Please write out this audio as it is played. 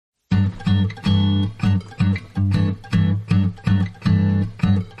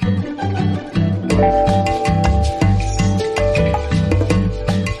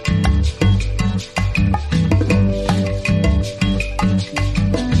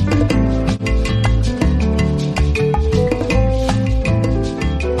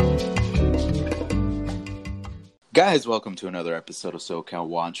Guys, welcome to another episode of SoCal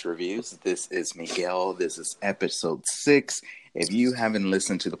Watch Reviews. This is Miguel. This is episode 6. If you haven't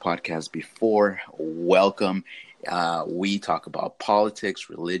listened to the podcast before, welcome. We talk about politics,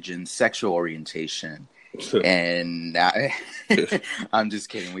 religion, sexual orientation, and I'm just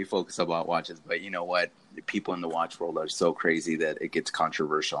kidding. We focus about watches, but you know what? People in the watch world are so crazy that it gets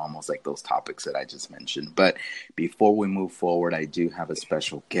controversial, almost like those topics that I just mentioned. But before we move forward, I do have a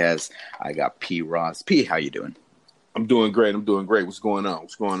special guest. I got P. Ross. P, how you doing? I'm doing great. What's going on?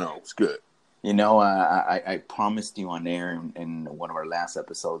 What's good? You know, I promised you on air in one of our last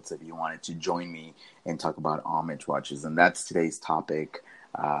episodes if you wanted to join me and talk about homage watches, and that's today's topic.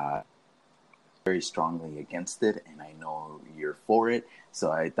 Very strongly against it, and I know you're for it.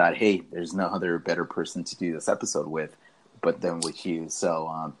 So I thought, hey, there's no other better person to do this episode with, but then with you.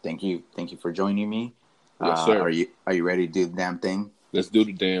 So thank you for joining me. Yes, sir. Are you ready to do the damn thing? Let's do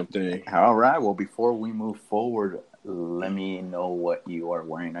the damn thing. All right. Well, before we move forward, let me know what you are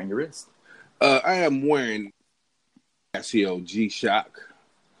wearing on your wrist. I am wearing Casio G-Shock,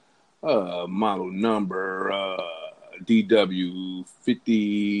 model number DW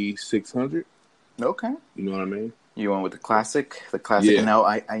 5600. Okay. You know what I mean? You went with the classic? The classic. Yeah. Now,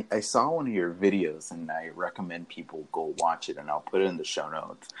 I saw one of your videos, and I recommend people go watch it, and I'll put it in the show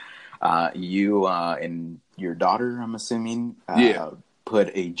notes. You and your daughter, I'm assuming, put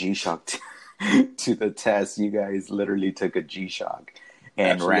a G-Shock to the test. You guys literally took a G-Shock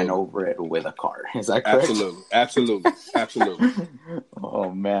and ran over it with a car. Is that correct? Absolutely.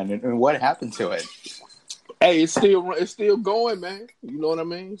 Oh man! And what happened to it? Hey, it's still going, man. You know what I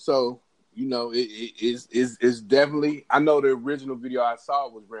mean? So you know it's definitely. I know the original video I saw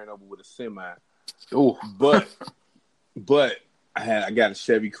was ran over with a semi. Oh, but I got a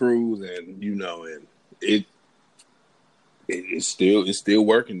Chevy Cruze, and you know, and it's still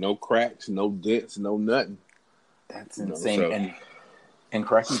working. No cracks, no dents, no nothing. That's insane. And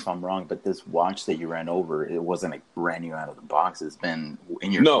correct me if I'm wrong, but this watch that you ran over, it wasn't like brand new out of the box. It's been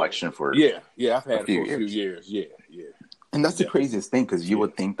in your collection for I've had it for a few years. Yeah. And that's the craziest thing, because you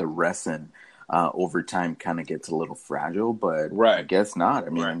would think the resin over time kind of gets a little fragile, but I guess not. I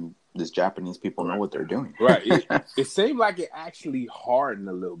mean, these Japanese people know what they're doing. Right. It seemed like it actually hardened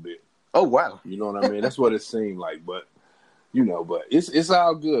a little bit. Oh wow. You know what I mean? That's what it seemed like, but. You know, but it's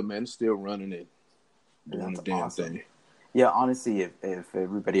all good, man. It's still running it. Doing the damn thing. Yeah, honestly, if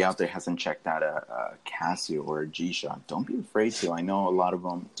everybody out there hasn't checked out a Casio or a G-Shock, don't be afraid to. I know a lot of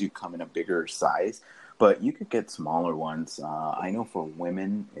them do come in a bigger size, but you could get smaller ones. I know for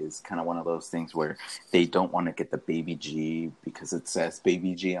women is kind of one of those things where they don't want to get the Baby G because it says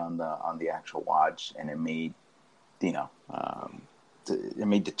Baby G on the actual watch, and it may, it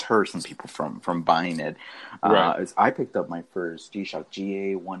may deter some people from buying it. I picked up my first G-Shock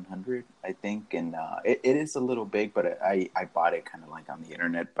GA100, I think, and it is a little big, but I bought it kind of like on the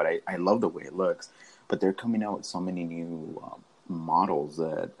internet, but I love the way it looks. But they're coming out with so many new models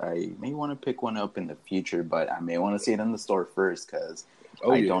that I may want to pick one up in the future, but I may want to see it in the store first because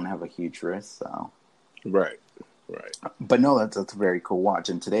don't have a huge wrist. So. Right. But no, that's a very cool watch.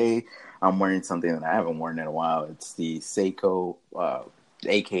 And today I'm wearing something that I haven't worn in a while. It's the Seiko,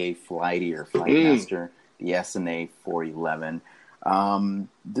 aka Flighty or Flightmaster, the SNA 411.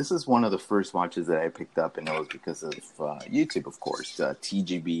 This is one of the first watches that I picked up, and it was because of YouTube, of course.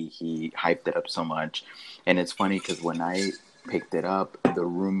 TGB, he hyped it up so much. And it's funny because when I picked it up, the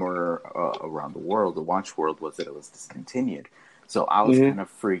rumor around the world, the watch world, was that it was discontinued. So I was kind of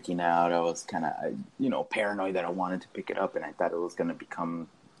freaking out. I was kind of, paranoid that I wanted to pick it up, and I thought it was going to become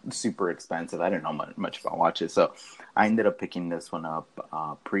super expensive. I didn't know much about watches, so I ended up picking this one up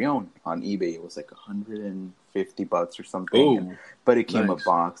pre-owned on eBay. It was like $150 or something, but it came with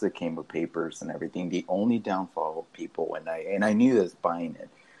box, it came with papers and everything. The only downfall, people, and I knew this buying it,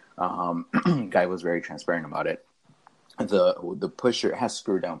 guy was very transparent about it. The pusher has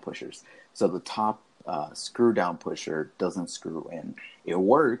screw down pushers, so the top screw down pusher doesn't screw in. It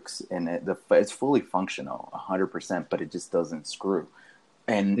works and it's fully functional 100%, but it just doesn't screw.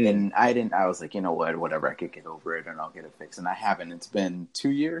 And I was like, you know what, whatever, I could get over it and I'll get it fixed. And I haven't. It's been 2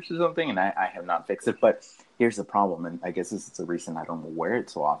 years or something, and I have not fixed it. But here's the problem, and I guess this is the reason I don't wear it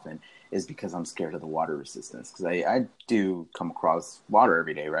so often, is because I'm scared of the water resistance. Because I do come across water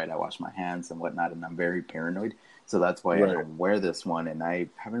every day, right? I wash my hands and whatnot, and I'm very paranoid. So that's why I Right. don't wear this one, and I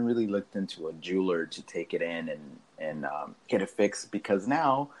haven't really looked into a jeweler to take it in and get it fixed, because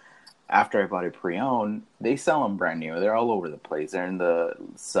now, after I bought it pre-owned, they sell them brand new. They're all over the place. They're in the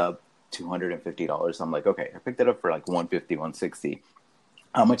sub $250. I'm like, okay, I picked it up for like 150, 160.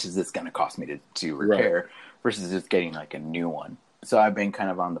 How much is this going to cost me to repair versus just getting like a new one? So I've been kind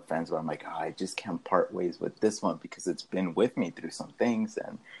of on the fence, but I'm like, oh, I just can't part ways with this one because it's been with me through some things,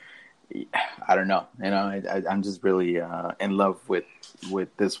 and I don't know. I'm just really in love with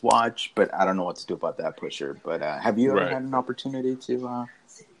this watch, but I don't know what to do about that pusher. But have you ever Right. had an opportunity to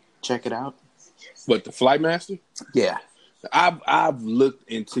check it out? But the Flightmaster, Yeah. I've looked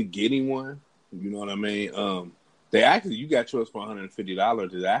into getting one. You know what I mean? They actually, you got yours for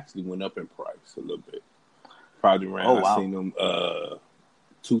 $150. It actually went up in price a little bit. Probably around. Oh, wow. I seen them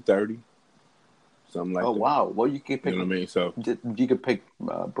 $230, something like that. Oh, wow. Well, you could pick. You know what I mean? So you could pick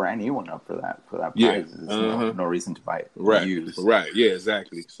a brand new one up for that price. Yeah. There's no reason to buy it right, used. right, yeah,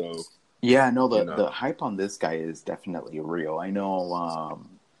 exactly. So Yeah, no, You know. the hype on this guy is definitely real. I know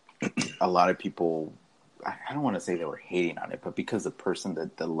a lot of people, I don't want to say they were hating on it, but because the person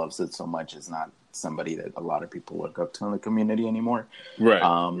that loves it so much is not somebody that a lot of people look up to in the community anymore. right.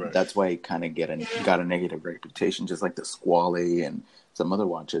 That's why it kind of got a negative reputation, just like the Squally and some other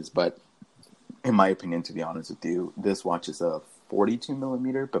watches. But in my opinion, to be honest with you, this watch is a 42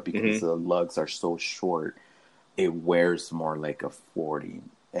 millimeter, but because the lugs are so short, it wears more like a 40.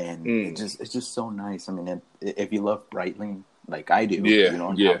 And it's just so nice. I mean, if you love Breitling like I do, Yeah, you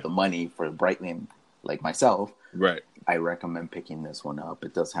don't yeah. have the money for Breitling like myself, Right. I recommend picking this one up.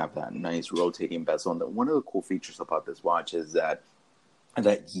 It does have that nice rotating bezel. And one of the cool features about this watch is that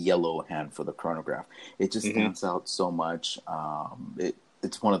yellow hand for the chronograph. It just stands out so much.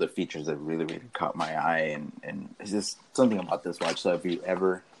 It's one of the features that really, really caught my eye, and it's just something about this watch. So if you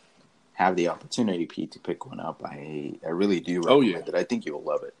ever have the opportunity, Pete, to pick one up, I really do recommend it. I think you'll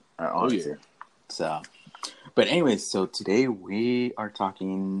love it, honestly. So, but anyways, so today we are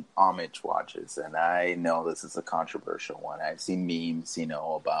talking homage watches, and I know this is a controversial one. I've seen memes,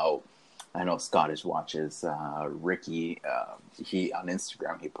 about, I know, Scottish watches. Ricky, he on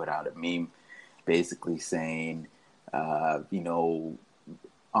Instagram, he put out a meme basically saying,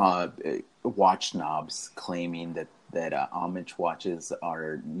 watch snobs claiming that homage watches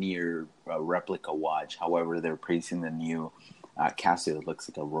are near a replica watch. However, they're praising the new Casio that looks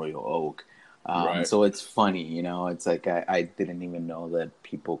like a Royal Oak. So it's funny, it's like I didn't even know that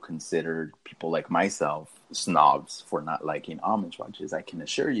people considered people like myself snobs for not liking homage watches. I can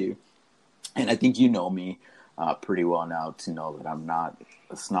assure you, and I think you know me pretty well now to know that I'm not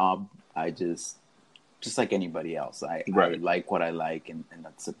a snob. I just like anybody else. I like what I like, and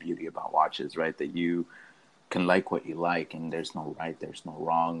that's the beauty about watches, right? That you can like what you like, and there's no right, there's no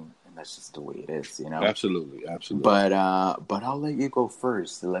wrong, and that's just the way it is, Absolutely. But I'll let you go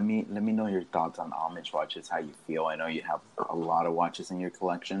first. Let me know your thoughts on homage watches, how you feel. I know you have a lot of watches in your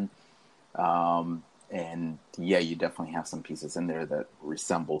collection, and yeah, you definitely have some pieces in there that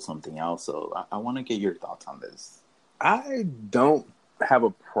resemble something else. So I want to get your thoughts on this. I don't have a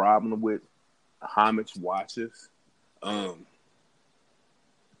problem with homage watches. I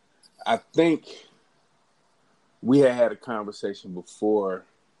think we had a conversation before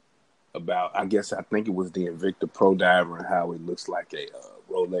about, I think it was the Invicta Pro Diver and how it looks like a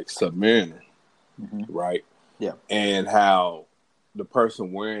Rolex Submariner, right? Yeah. And how the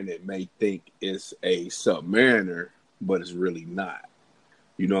person wearing it may think it's a Submariner, but it's really not.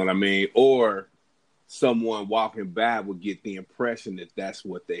 You know what I mean? Or someone walking by would get the impression that that's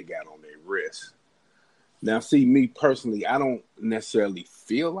what they got on their wrist. Now, see, me personally, I don't necessarily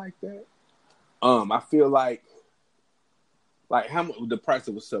feel like that. I feel like how much the price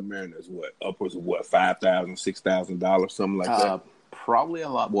of a Submariner is upwards of $5,000, $6,000, something like that. Probably a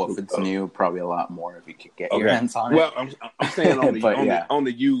lot. Well, if it's new, probably a lot more if you could get your hands on it. Well, I'm saying on the on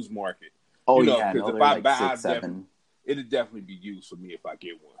the used market. Oh, because if I like buy, 6, 7. It'd definitely be used for me if I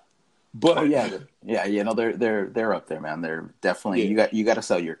get one. But they're up there, man. They're definitely you got to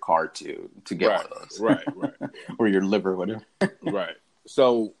sell your car to get one of those, right, or your liver, whatever. Right.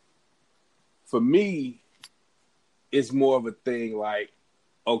 So for me, it's more of a thing like,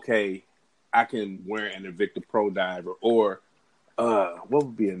 okay, I can wear an Invicta Pro Diver, or what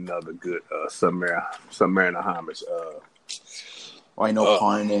would be another good Submariner homage? Well, I know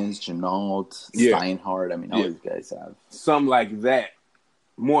Parnens, Jenault, Steinhardt. I mean, all these guys have something like that.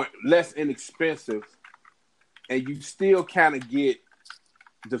 Less inexpensive, and you still kind of get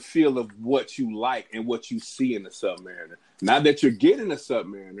the feel of what you like and what you see in the Submariner. Not that you're getting a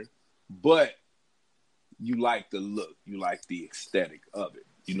Submariner, but you like the look, you like the aesthetic of it.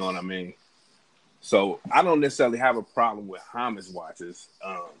 You know what I mean? So I don't necessarily have a problem with homage watches.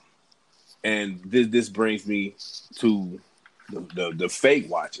 And this brings me to the fake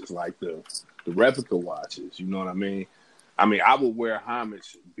watches, like the replica watches. You know what I mean? I mean, I would wear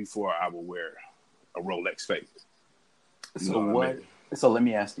homage before I would wear a Rolex fake. So what? So let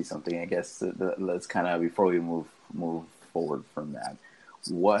me ask you something. I guess let's kind of, before we move forward from that,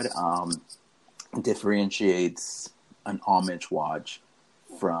 what differentiates an homage watch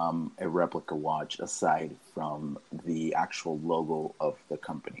from a replica watch aside from the actual logo of the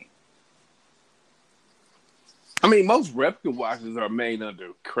company? I mean, most replica watches are made under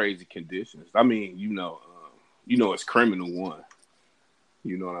crazy conditions. I mean, it's criminal one.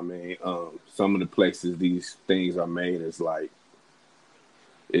 You know what I mean? Some of the places these things are made is like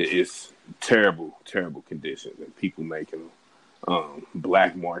it's terrible, terrible conditions, and people making them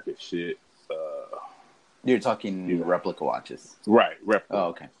black market shit. You're talking replica watches, right? Replica. Oh,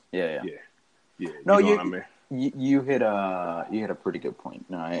 okay. Yeah. No, you know what I mean? You hit a pretty good point.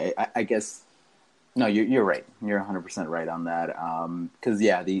 No, I guess. No, you're right. You're 100% right on that. Because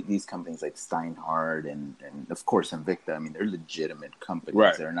these companies like Steinhardt and of course Invicta, I mean, they're legitimate companies.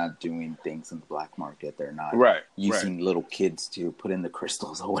 Right. They're not doing things in the black market. They're not using little kids to put in the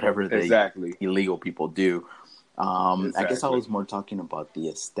crystals or whatever illegal people do. I guess I was more talking about the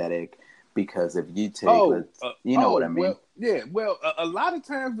aesthetic, because if you take, you know what I mean? Well, a lot of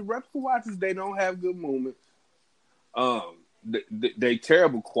times the replica watches, they don't have good movements. They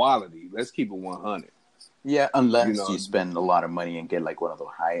terrible quality. Let's keep it 100. Yeah, unless you spend a lot of money and get like one of the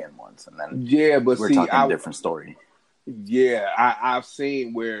high end ones, and then but we're talking a different story. Yeah, I've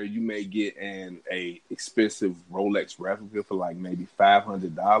seen where you may get a expensive Rolex replica for like maybe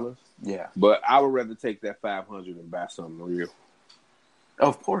 $500. Yeah, but I would rather take that $500 and buy something real.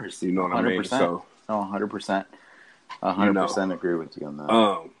 Of course, you know what 100%. I mean. So, 100%, 100% agree with you on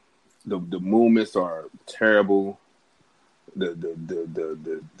that. The movements are terrible.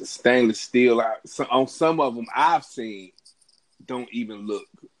 The stainless steel on some of them I've seen don't even look.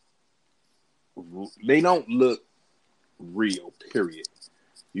 They don't look real. Period.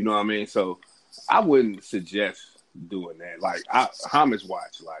 You know what I mean? So I wouldn't suggest doing that. Like homage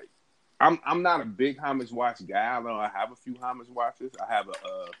watch. Like I'm not a big homage watch guy. Although I have a few homage watches. I have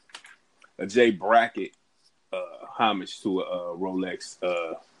a J Brackett homage to a Rolex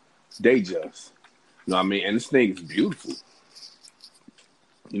Datejust. You know what I mean? And this thing is beautiful.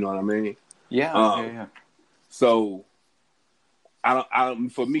 You know what I mean? Yeah. So I don't.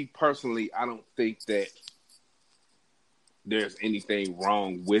 For me personally, I don't think that there's anything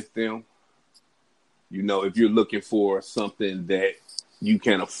wrong with them. You know, if you're looking for something that you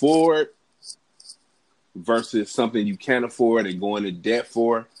can afford versus something you can't afford and going to debt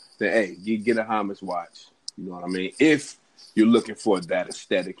for, then hey, you get a homage watch. You know what I mean? If you're looking for that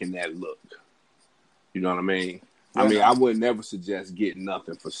aesthetic and that look, you know what I mean? I mean, I would never suggest getting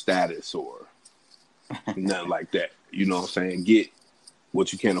nothing for status or nothing like that. You know what I'm saying? Get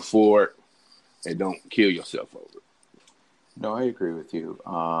what you can afford and don't kill yourself over it. No, I agree with you.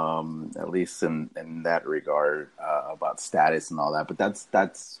 At least in that regard about status and all that. But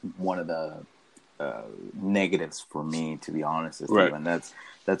that's one of the negatives for me, to be honest with you. And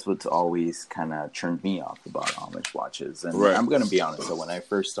that's what's always kind of turned me off about homage watches. And I'm going to be honest. So when I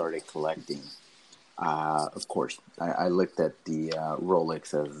first started collecting, of course, I looked at the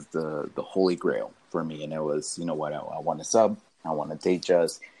Rolex as the holy grail for me, and it was, you know what, I want a sub, I want a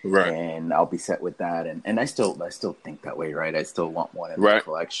Datejust, and I'll be set with that. And I still think that way, right? I still want one in the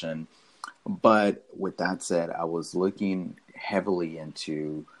collection. But with that said, I was looking heavily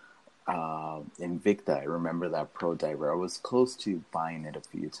into Invicta. I remember that Pro Diver. I was close to buying it a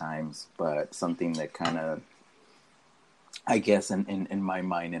few times, but something that kind of, I guess, in my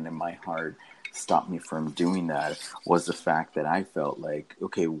mind and in my heart, stopped me from doing that was the fact that I felt like,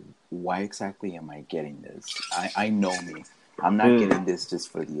 okay, why exactly am I getting this? I know me. I'm not getting this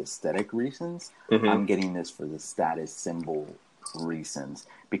just for the aesthetic reasons. I'm getting this for the status symbol reasons,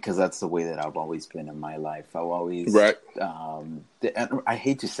 because that's the way that I've always been in my life. I've always, I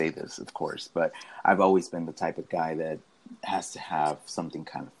hate to say this, of course, but I've always been the type of guy that has to have something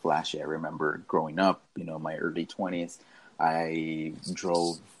kind of flashy. I remember growing up, my early 20s, I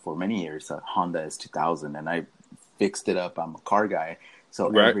drove for many years a Honda S2000, and I fixed it up. I'm a car guy. So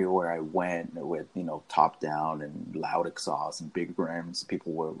everywhere I went with, top down and loud exhaust and big rims,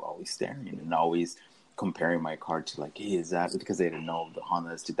 people were always staring and always comparing my car to like, hey, is that, because they didn't know the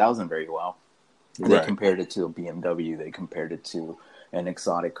Honda S2000 very well. They compared it to a BMW. They compared it to an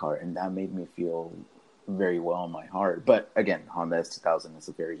exotic car. And that made me feel very well in my heart. But again, Honda S2000 is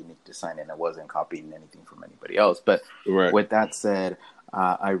a very unique design, and I wasn't copying anything from anybody else. But with that said,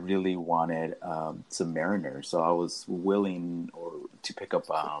 I really wanted Submariner, so I was willing to pick up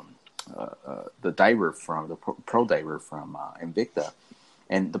the diver from the pro diver from Invicta.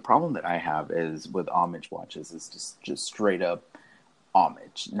 And the problem that I have is with homage watches is just straight up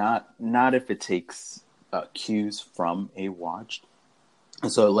homage, not if it takes cues from a watch.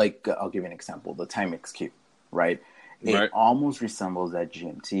 So, like, I'll give you an example: the Timex Q, right? It Right. almost resembles that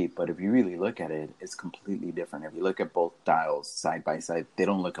GMT, but if you really look at it, it's completely different. If you look at both dials side by side, they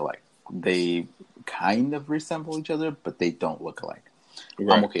don't look alike. They kind of resemble each other, but they don't look alike.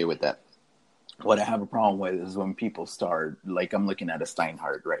 Right. I'm okay with that. What I have a problem with is when people start, like I'm looking at a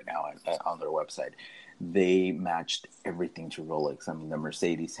Steinhardt right now on their website. They matched everything to Rolex. I mean, the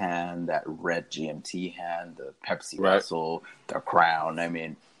Mercedes hand, that red GMT hand, the Pepsi Right. Russell, the crown. I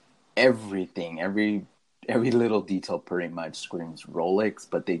mean, everything, every little detail pretty much screams Rolex,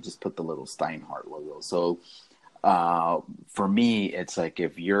 but they just put the little Steinhardt logo. So for me, it's like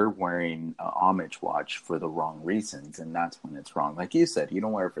if you're wearing a homage watch for the wrong reasons, and that's when it's wrong. Like you said, you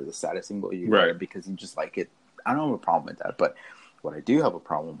don't wear it for the status symbol, you wear Right. it because you just like it. I don't have a problem with that, but what I do have a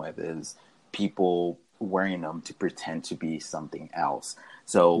problem with is people wearing them to pretend to be something else.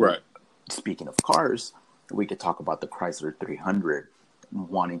 So, Right. speaking of cars, we could talk about the Chrysler 300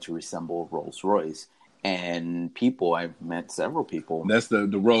 wanting to resemble Rolls Royce. And people, I've met several people, That's the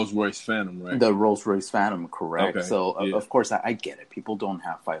Rolls Royce Phantom, right? the Rolls Royce Phantom, correct? Okay, So, yeah. of course, I get it. People don't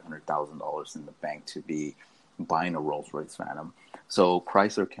have $500,000 in the bank to be buying a Rolls Royce Phantom. So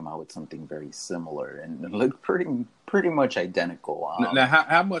Chrysler came out with something very similar and it looked pretty much identical. Now,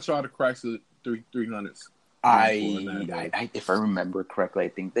 how much are the Chrysler 300s? If I remember correctly, I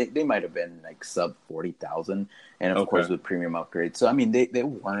think they might have been like sub 40,000, and of Okay. course with premium upgrades. So I mean, they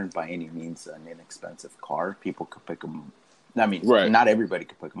weren't by any means an inexpensive car. People could pick them. I mean, Right. not everybody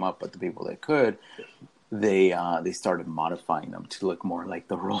could pick them up, but the people that could, they started modifying them to look more like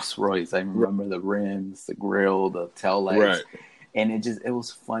the Rolls Royce. I remember the rims, the grill, the tail lights, Right. and it was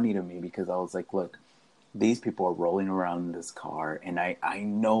funny to me because I was like, look, these people are rolling around in this car, and I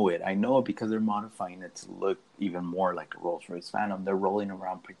know it. I know it because they're modifying it to look even more like a Rolls Royce Phantom. They're rolling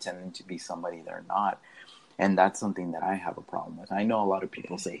around pretending to be somebody they're not. And that's something that I have a problem with. I know a lot of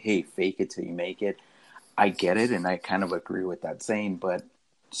people say, hey, fake it till you make it. I get it, and I kind of agree with that saying, but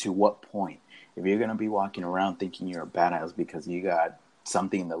to what point? If you're going to be walking around thinking you're a badass because you got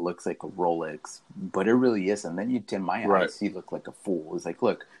something that looks like a Rolex, but it really isn't, then you, in my Right. eyes, you look like a fool. It's like,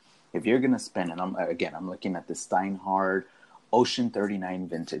 look, if you're going to spend, and I'm looking at the Steinhardt Ocean 39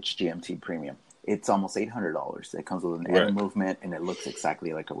 Vintage GMT Premium. It's almost $800. It comes with an air Right. movement, and it looks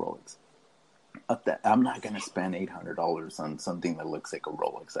exactly like a Rolex. I'm not going to spend $800 on something that looks like a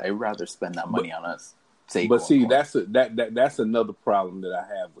Rolex. I'd rather spend that money on a Seiko. But see, car. that's another problem that I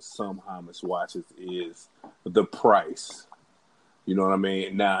have with some homage watches is the price. You know what I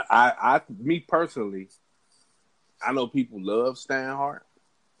mean? Now, me personally, I know people love Steinhardt,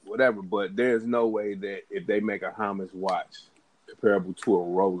 whatever, but there's no way that if they make a homage watch comparable to a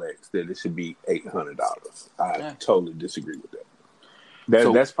Rolex, that it should be $800. I totally disagree with that.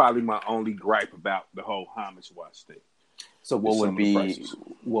 That's probably my only gripe about the whole homage watch thing. So what would be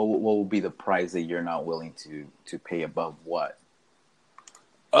what would be the price that you're not willing to pay above what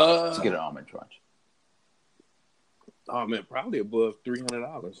to get an homage watch? Oh man, probably above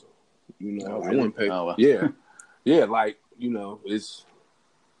 $300. You know, Oh, I really? wouldn't pay. Oh, well. Yeah, like it's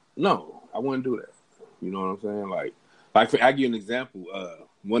no, I wouldn't do that. You know what I'm saying? Like I give you an example.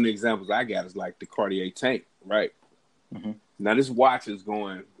 One of the examples I got is like the Cartier Tank, right? Mm-hmm. Now this watch is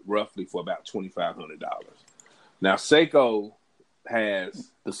going roughly for about $2,500. Now Seiko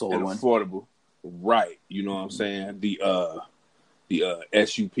has The solar an one, affordable, right? You know what I'm saying? The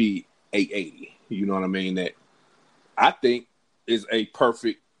SUP 880. You know what I mean? That I think is a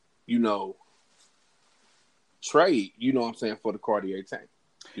perfect, trade. You know what I'm saying, for the Cartier Tank.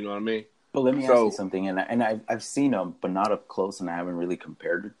 You know what I mean? But let me ask you something, and I've seen them, but not up close, and I haven't really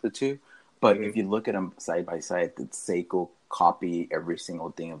compared the two. But if you look at them side by side, did Seiko copy every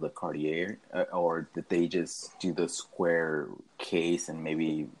single thing of the Cartier, or did they just do the square case and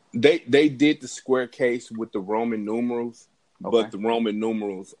maybe they did the square case with the Roman numerals, but the Roman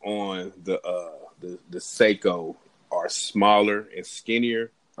numerals on the Seiko are smaller and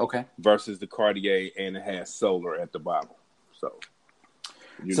skinnier. Okay. Versus the Cartier, and it has solar at the bottom.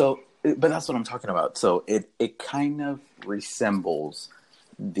 But that's what I'm talking about. So it kind of resembles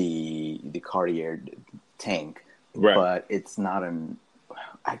the Cartier tank, right? But it's not an.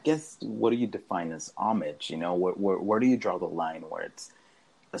 I guess what do you define as homage? You know, where do you draw the line where it's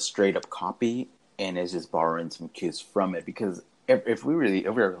a straight up copy and is just borrowing some cues from it? Because if we're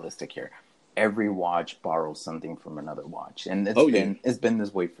realistic here, every watch borrows something from another watch, and it's been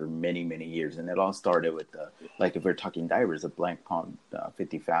this way for many years. And it all started with the, like, if we're talking divers, a Blank Palm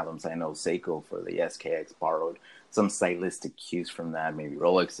 50 Fathoms. I know Seiko for the SKX borrowed some stylistic cues from that. Maybe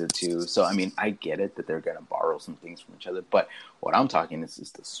Rolex did too. So I mean, I get it that they're gonna borrow some things from each other, but what I'm talking is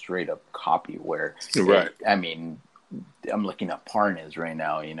just a straight up copy where, I mean, I'm looking at Parnas right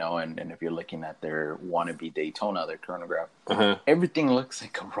now, you know, and if you're looking at their wannabe Daytona, their chronograph, everything looks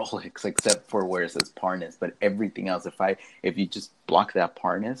like a Rolex except for where it says Parnas. But everything else, if you just block that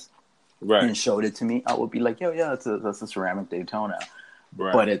Parnas and showed it to me, I would be like, yo, yeah, that's a ceramic Daytona.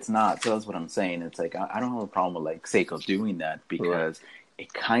 Right. But it's not. So that's what I'm saying. It's like, I don't have a problem with like Seiko doing that, because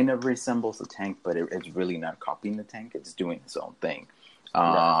it kind of resembles a tank, but it's really not copying the tank. It's doing its own thing.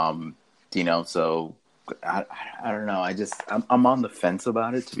 You know, so I don't know. I'm on the fence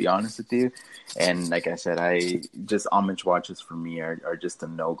about it, to be honest with you. And like I said, just homage watches for me are just a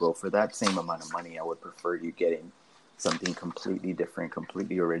no-go. For that same amount of money, I would prefer you getting something completely different,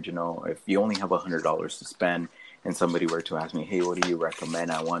 completely original. If you only have $100 to spend and somebody were to ask me, hey, what do you recommend?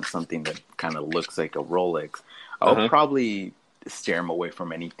 I want something that kind of looks like a Rolex. I'll probably steer them away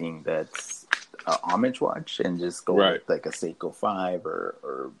from anything that's a homage watch and just go with like a Seiko 5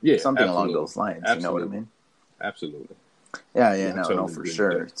 or something along those lines. You know what I mean? Absolutely. Yeah, no, for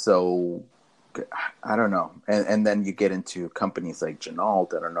sure. So I don't know. And then you get into companies like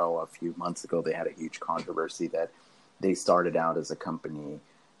Ginault. I don't know, a few months ago they had a huge controversy that they started out as a company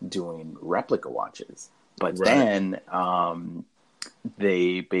doing replica watches. But then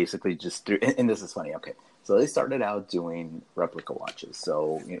they basically just threw, and this is funny, okay. So they started out doing replica watches,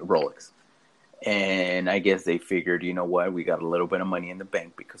 so Rolex. And I guess they figured, you know what, we got a little bit of money in the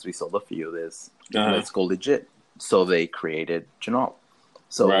bank because we sold a few of this. Let's go legit. So they created Ginault.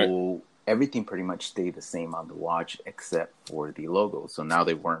 So everything pretty much stayed the same on the watch except for the logo. So now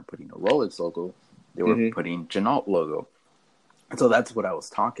they weren't putting a Rolex logo, they were putting Ginault logo. And so that's what I was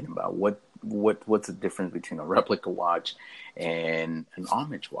talking about. What's the difference between a replica watch and an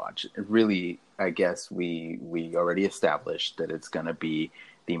homage watch? Really, I guess we already established that it's going to be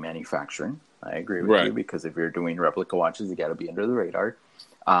the manufacturing. I agree with you, because if you're doing replica watches, you got to be under the radar.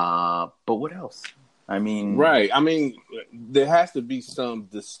 But what else? I mean, I mean, there has to be some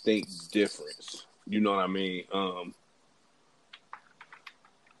distinct difference. You know what I mean?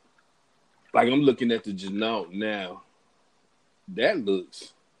 Like, I'm looking at the Ginault now. That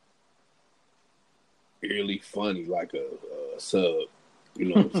looks really funny, like a sub. You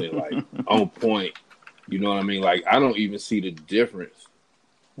know what I'm saying? Like, on point. You know what I mean? Like, I don't even see the difference.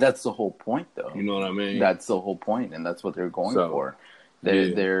 That's the whole point, though. You know what I mean? That's the whole point, and that's what they're going for.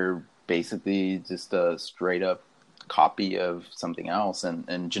 They're basically just a straight up copy of something else. And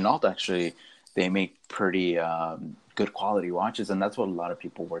Ginault, actually, they make pretty good quality watches, and that's what a lot of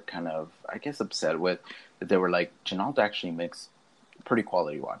people were kind of, I guess, upset with. That they were like, Ginault actually makes pretty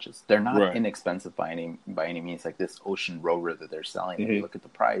quality watches. They're not inexpensive by any means. Like this Ocean Rover that they're selling, if you look at the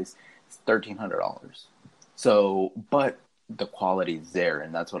price, it's $1,300. So, but the quality is there,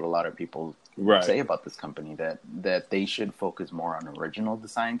 and that's what a lot of people say about this company, that they should focus more on original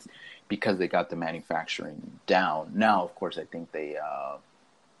designs because they got the manufacturing down. Now, of course, I think they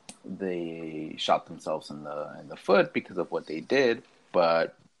shot themselves in the foot because of what they did,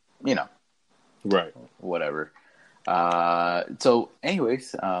 but you know, whatever. So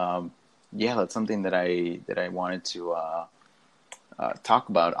anyways, that's something that I wanted to talk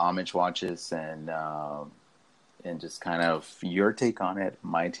about, homage watches, and just kind of your take on it,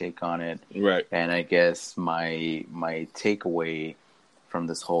 my take on it. And I guess my takeaway from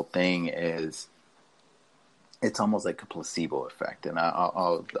this whole thing is it's almost like a placebo effect. And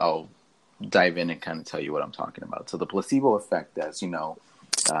I'll dive in and kind of tell you what I'm talking about. So the placebo effect, as you know,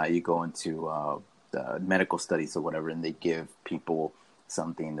 you go into medical studies or whatever, and they give people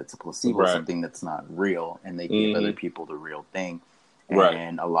something that's a placebo, something that's not real, and they give other people the real thing.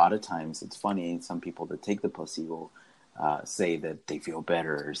 And a lot of times, it's funny, some people that take the placebo say that they feel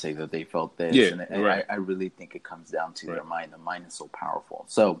better or say that they felt this. I really think it comes down to their mind. The mind is so powerful.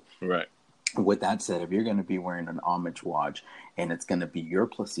 So with that said, if you're going to be wearing an homage watch and it's going to be your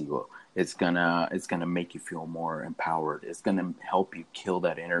placebo, it's gonna make you feel more empowered. It's going to help you kill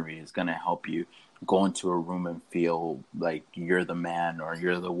that interview. It's going to help you go into a room and feel like you're the man or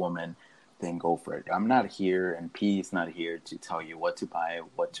you're the woman. Then go for it. I'm not here, and P's not here to tell you what to buy,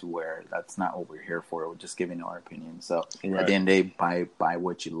 what to wear. That's not what we're here for. We're just giving our opinion. So at the end of the day, buy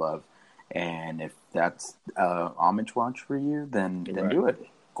what you love. And if that's a homage watch for you, then do it.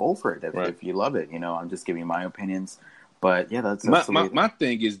 Go for it if you love it. You know, I'm just giving my opinions. But yeah, that's my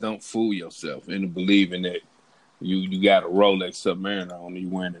thing is, don't fool yourself into believing that You got a Rolex Submariner on, you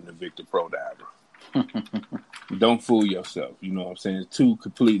wearing an Invicta Pro Diver. Don't fool yourself. You know what I'm saying? Two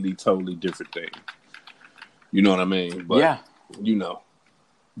completely, totally different things. You know what I mean? But Yeah. you know,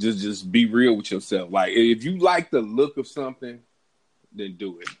 just be real with yourself. Like if you like the look of something, then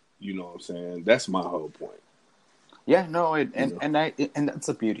do it. You know what I'm saying? That's my whole point. Yeah, no, and that's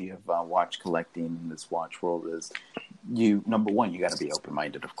the beauty of watch collecting in this watch world is number one, you got to be open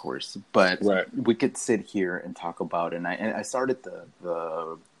minded, of course, but we could sit here and talk about, and I started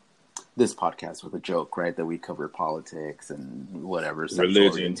this podcast with a joke, right? That we cover politics and whatever, sexual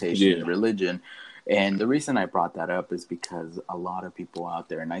orientation, religion. And the reason I brought that up is because a lot of people out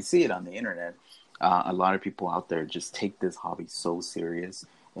there, and I see it on the internet, a lot of people out there just take this hobby so serious,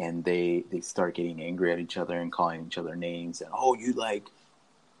 and they start getting angry at each other and calling each other names, and, oh, you like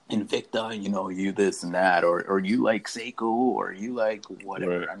Invicta, you know, you this and that, or you like Seiko, or you like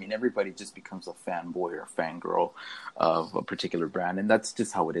whatever. Right. I mean, everybody just becomes a fanboy or fangirl of a particular brand, and that's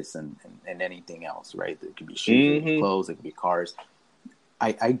just how it is in anything else, right? It could be shoes, it could be clothes, it could be cars.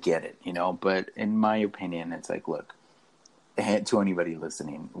 I get it, you know, but in my opinion, it's like, look, to anybody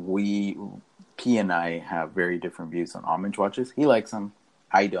listening, P and I have very different views on homage watches. He likes them,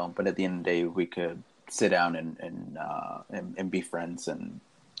 I don't, but at the end of the day, we could sit down and be friends and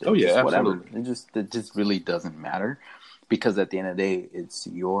whatever. It just really doesn't matter, because at the end of the day, it's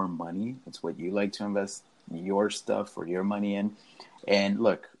your money. It's what you like to invest your stuff or your money in. And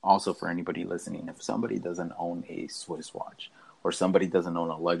look, also for anybody listening, if somebody doesn't own a Swiss watch or somebody doesn't own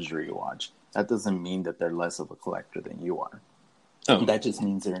a luxury watch, that doesn't mean that they're less of a collector than you are. Oh. That just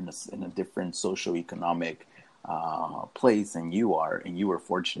means they're in a different socioeconomic place than you are, and you were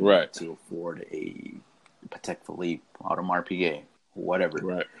fortunate to afford a Patek Philippe, Audemars Piguet, whatever.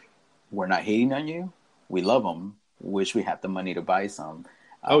 Right. We're not hating on you. We love them. Wish we had the money to buy some.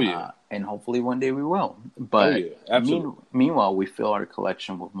 And hopefully one day we will. But meanwhile, we fill our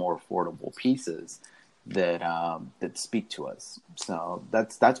collection with more affordable pieces that speak to us. So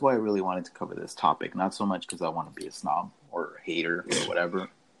that's why I really wanted to cover this topic. Not so much because I want to be a snob or a hater or whatever.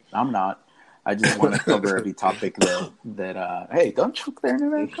 I'm not. I just want to cover every topic that hey, don't choke there,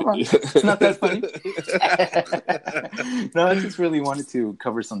 man. Come on. It's not that funny. No, I just really wanted to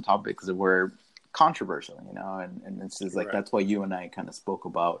cover some topics that were controversial, you know, and it's just like, that's why you and I kind of spoke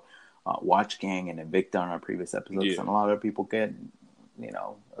about Watch Gang and Invicta on our previous episodes, and a lot of people get, you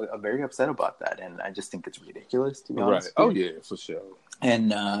know, very upset about that, and I just think it's ridiculous, to be honest. Oh yeah, for sure.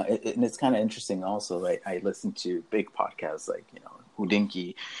 And it's kind of interesting also. I listen to big podcasts like, you know,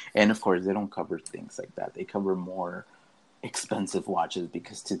 Houdinki, and of course they don't cover things like that. They cover more expensive watches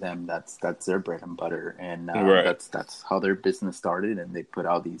because to them that's their bread and butter, and that's how their business started, and they put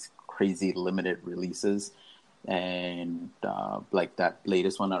out these crazy limited releases. And like that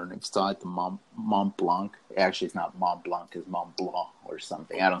latest one, I don't know if you saw it, the Mont Blanc. Actually, it's not Mont Blanc, it's Mont Blanc or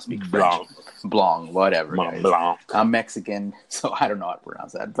something. I don't speak French. Blanc, whatever. Mont Blanc. I'm Mexican, so I don't know how to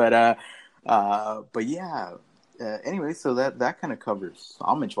pronounce that. But yeah. Anyway, so that kind of covers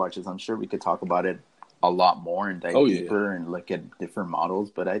homage watches. I'm sure we could talk about it a lot more and dive deeper and look at different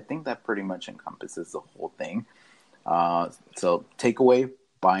models. But I think that pretty much encompasses the whole thing. So takeaway,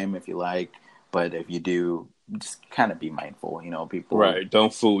 buy them if you like. But if you do, just kind of be mindful, you know, people. Right.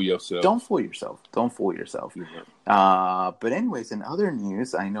 Don't fool yourself. Don't fool yourself. Mm-hmm. But anyways, in other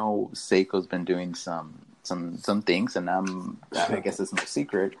news, I know Seiko's been doing some things, and I guess it's no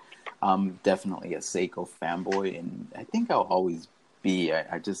secret. I'm definitely a Seiko fanboy, and I think I'll always be.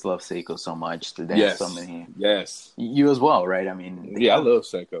 I just love Seiko so much. They have so many. Yes. You as well, right? I mean, I love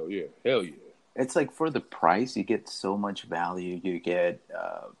Seiko. Yeah. Hell yeah. It's like for the price, you get so much value. You get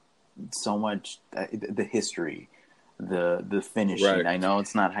so much the history, the finishing. Right. I know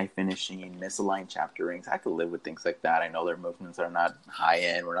it's not high finishing, misaligned chapter rings. I could live with things like that. I know their movements are not high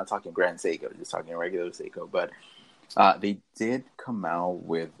end. We're not talking Grand Seiko, just talking regular Seiko. But they did come out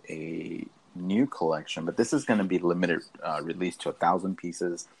with a new collection, but this is going to be limited release to 1,000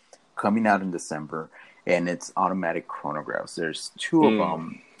 pieces, coming out in December, and it's automatic chronographs. There's 2 of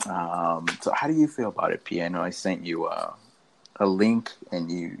them. So how do you feel about it, P? I know I sent you a link, and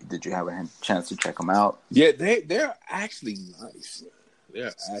did you have a chance to check them out? Yeah, they're actually nice.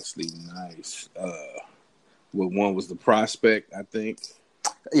 They're actually nice. One was the Prospect, I think.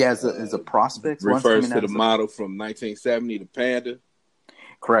 Yeah, it's a Prospect. Refers to the model from 1970, the Panda.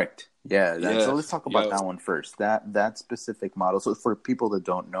 Correct. Yeah. So let's talk about that one first. That specific model. So for people that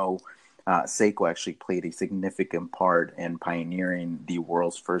don't know, Seiko actually played a significant part in pioneering the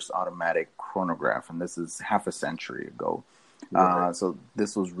world's first automatic chronograph, and this is half a century ago. Right. So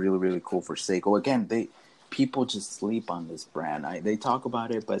this was really, really cool for Seiko. Again, people just sleep on this brand. They talk about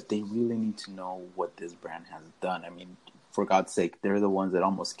it, but they really need to know what this brand has done. I mean, for God's sake, they're the ones that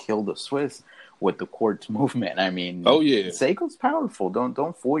almost killed the Swiss with the quartz movement. I mean, oh yeah, Seiko's powerful.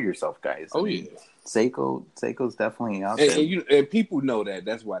 Don't fool yourself, guys. Oh yeah, Seiko's definitely out there. And people know that.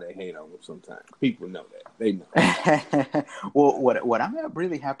 That's why they hate on them sometimes. People know that. They know. Well, what I'm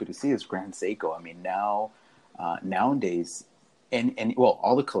really happy to see is Grand Seiko. I mean, nowadays, and well,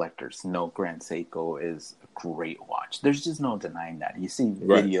 all the collectors know Grand Seiko is a great watch. There's just no denying that. You see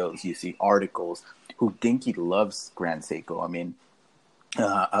videos, you see articles. Who Dinky loves Grand Seiko. I mean,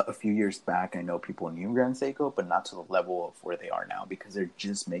 a few years back, I know people knew Grand Seiko, but not to the level of where they are now because they're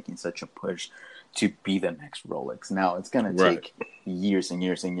just making such a push to be the next Rolex. Now, it's going to take years and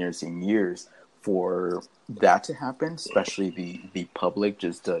years and years and years for that to happen, especially the public,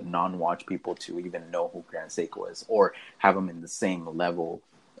 just the non-watch people to even know who Grand Seiko is or have them in the same level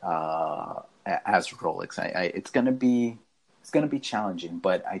as Rolex. It's going to be challenging,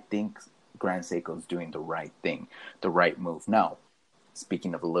 but I think Grand Seiko is doing the right thing, the right move. Now,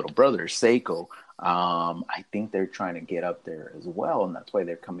 speaking of a little brother, Seiko, I think they're trying to get up there as well, and that's why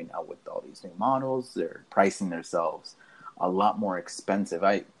they're coming out with all these new models. They're pricing themselves a lot more expensive.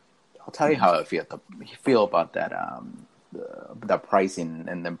 I'll tell you how I feel about that. The pricing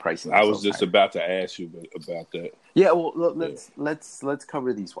and then pricing. I was just about to ask you about that. Yeah, well, let's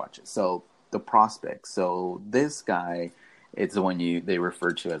cover these watches. So the Prospect. So this guy, it's the one they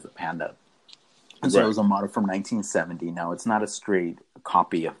refer to as a Panda. And so it was a model from 1970. Now, it's not a straight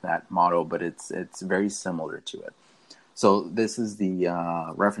copy of that model, but it's very similar to it. So this is the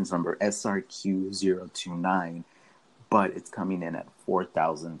reference number SRQ029, but it's coming in at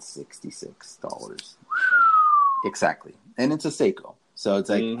 $4,066. Exactly. And it's a Seiko. So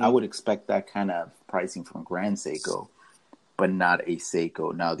it's like I would expect that kind of pricing from Grand Seiko, but not a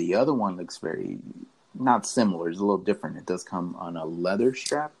Seiko. Now, the other one looks very not similar. It's a little different. It does come on a leather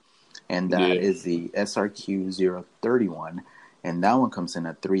strap. And that is the SRQ031, and that one comes in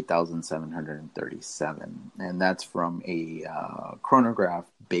at $3,737, and that's from a chronograph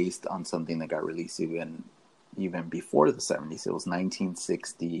based on something that got released even before the 70s. It was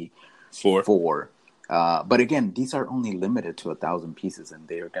 1964. But again, these are only limited to 1,000 pieces, and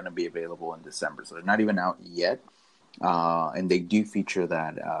they are going to be available in December, so they're not even out yet. And they do feature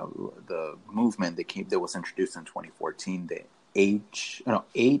that the movement that was introduced in 2014, the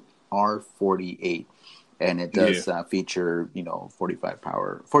 8R48, and it does feature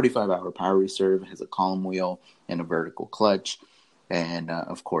 45-hour power reserve, has a column wheel and a vertical clutch, and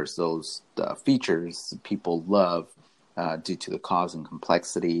of course those features people love due to the cost and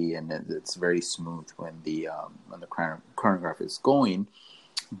complexity, and it's very smooth when the chronograph is going.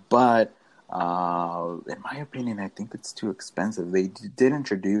 But in my opinion, I think it's too expensive. They did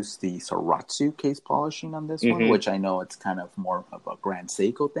introduce the Soratsu case polishing on this one, which I know it's kind of more of a Grand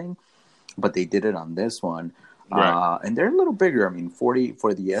Seiko thing, but they did it on this one. And they're a little bigger. I mean, 40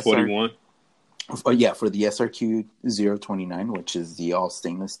 for the SR. 41? For the SRQ029, which is the all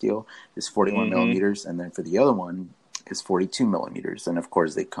stainless steel, is 41 millimeters. And then for the other one is 42 millimeters. And of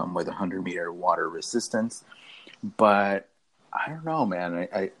course, they come with 100-meter water resistance. But I don't know, man.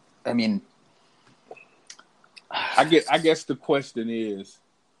 I mean, I guess the question is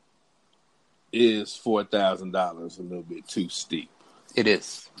 $4,000 a little bit too steep? It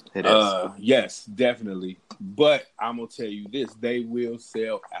is. It is. Yes, definitely. But I'm gonna tell you this: they will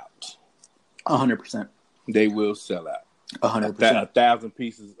sell out. 100%. They will sell out. 100%. 1,000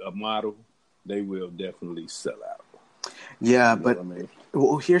 pieces a model, they will definitely sell out. Yeah, but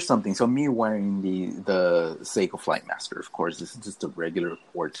well, here's something. So me wearing the Seiko Flightmaster, of course, this is just a regular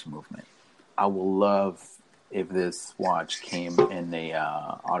quartz movement. I will love if this watch came in a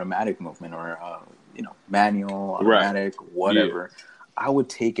automatic movement or manual, automatic, whatever. Yeah. I would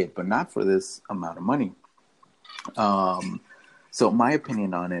take it, but not for this amount of money. So my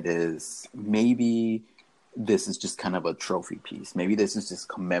opinion on it is maybe this is just kind of a trophy piece. Maybe this is just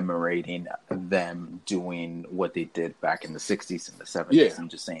commemorating them doing what they did back in the 60s and the 70s and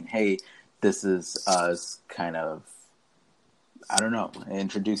just saying, hey, this is us kind of, I don't know,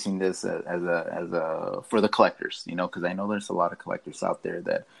 introducing this as a for the collectors, because I know there's a lot of collectors out there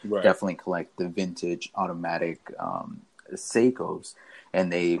that definitely collect the vintage automatic Seikos, and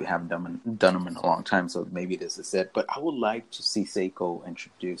they haven't done them in a long time, so maybe this is it. But I would like to see Seiko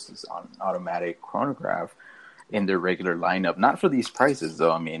introduce this on automatic chronograph in their regular lineup. Not for these prices,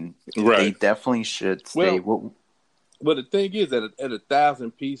 though. I mean, they definitely should stay. Well, the thing is that at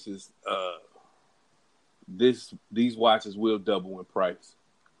 1,000 pieces, these watches will double in price.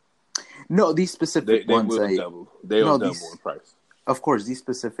 No, these specific ones will double. They'll double in price. of course, these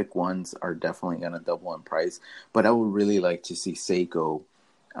specific ones are definitely going to double in price, but I would really like to see Seiko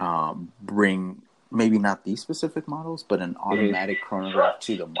bring maybe not these specific models, but an Mm-hmm. automatic chronograph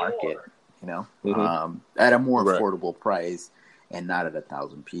to the market, Mm-hmm. at a more Right. affordable price and not at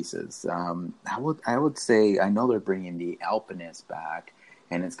 1,000 pieces. I would say I know they're bringing the Alpinist back,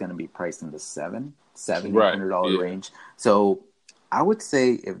 and it's going to be priced in the Right. $700 Yeah. range. So I would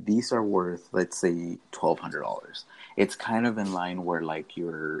say if these are worth, let's say, $1,200, it's kind of in line where like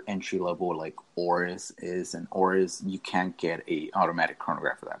your entry level like Oris is, and Oris you can't get a automatic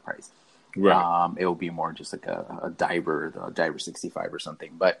chronograph for that price. Right. It will be more just like a diver, the diver 65 or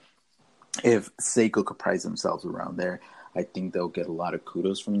something. But if Seiko could price themselves around there, I think they'll get a lot of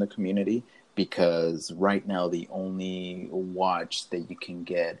kudos from the community, because right now the only watch that you can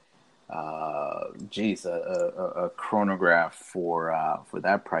get, a chronograph for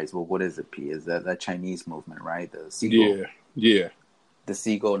that price. Well, what is it, P? Is that Chinese movement, right? The Seagull, Yeah. Yeah. the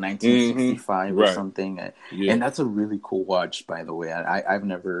Seagull Mm-hmm. 1965 or Right. something. Yeah. And that's a really cool watch, by the way. I've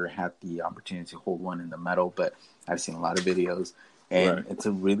never had the opportunity to hold one in the metal, but I've seen a lot of videos. And Right. it's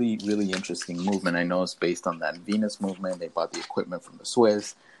a really, really interesting movement. I know it's based on that Venus movement. They bought the equipment from the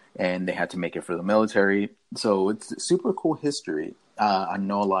Swiss, and they had to make it for the military. So it's super cool history. I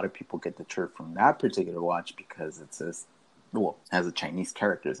know a lot of people get the chirp from that particular watch because it says, well, has a Chinese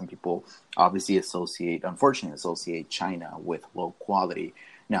characters, and people obviously unfortunately associate China with low quality.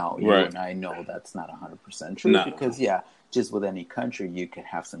 Now, you Right. and I know that's not 100% true, No. because, yeah, just with any country, you could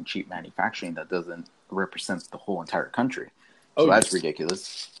have some cheap manufacturing that doesn't represent the whole entire country. Oh So yeah. that's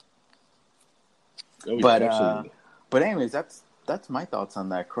ridiculous. Oh yeah. But Absolutely. but anyways, that's my thoughts on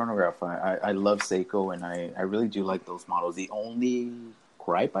that chronograph. I love Seiko, and I really do like those models. The only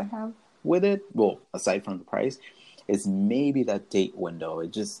gripe I have with it, well, aside from the price, is maybe that date window.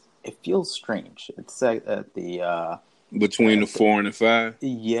 It feels strange. It's at the Between the 4 and the 5.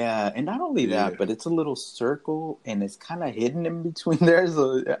 yeah, and not only Yeah. that, but it's a little circle, and it's kind of hidden in between there.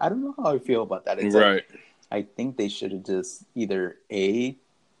 So I don't know how I feel about that. It's like Right. I think they should have just either A,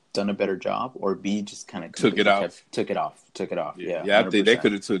 done a better job, or B, just kind of Took it completely off. took it off. Yeah. Yeah, Yeah. I think they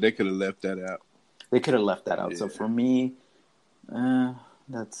 100%. could have left that out. They could have left that out. So Yeah. for me,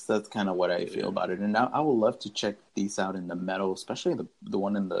 that's kind of what I feel about it. And I would love to check these out in the metal, especially the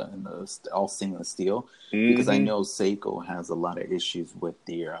one in the all stainless steel, because I Mm-hmm. know Seiko has a lot of issues with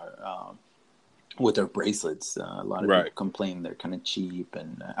their bracelets. A lot of people Right. complain they're kind of cheap,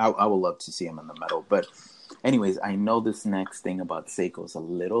 and I would love to see them in the metal. But anyways, I know this next thing about Seiko is a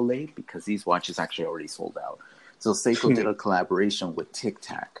little late, because these watches actually already sold out. So Seiko did a collaboration with Tic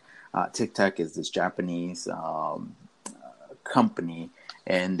Tac. Tic Tac is this Japanese company,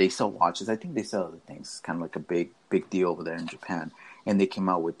 and they sell watches. I think they sell other things. It's kind of like a big deal over there in Japan. And they came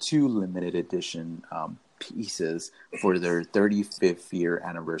out with 2 limited edition pieces for their 35th year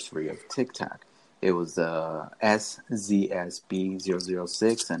anniversary of Tic Tac. It was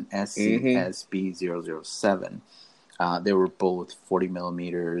SZSB006 and Mm-hmm. SCSB007. They were both 40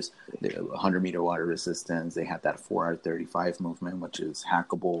 millimeters, 100-meter water resistance. They had that 4R35 movement, which is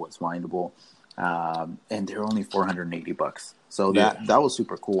hackable, it's windable, and they're only $480. So Yeah. that was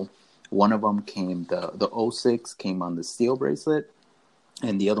super cool. One of them came, the '06 came on the steel bracelet,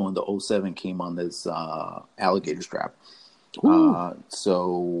 and the other one, the '07, came on this alligator strap.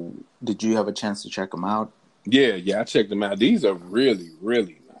 So did you have a chance to check them out? Yeah. Yeah. I checked them out. These are really,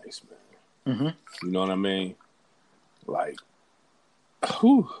 really nice, man. Mm-hmm. You know what I mean? Like,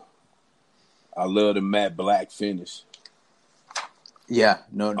 whew. I love the matte black finish. Yeah,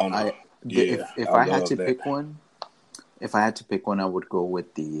 no, Oh no. Yeah. if I I had love to that. pick one, I would go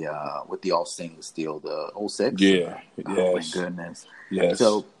with the all stainless steel, the '06. Yeah. Oh my Yes. goodness. Yes.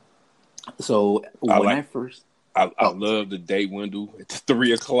 So I when like. I first, I oh, love the day window. It's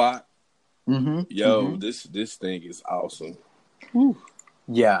 3 o'clock. mm-hmm, Yo, mm-hmm. this thing is awesome.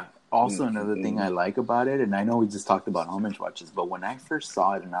 Yeah. Also, another thing Mm-hmm. I like about it, and I know we just talked about homage watches, but when I first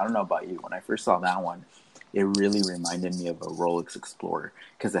saw it, and I don't know about you, when I first saw that one, it really reminded me of a Rolex Explorer,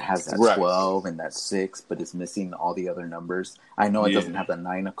 because it has that Right. 12 and that 6, but it's missing all the other numbers. I know it doesn't Yeah. have the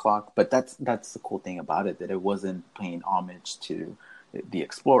 9 o'clock, but that's the cool thing about it, that it wasn't paying homage to the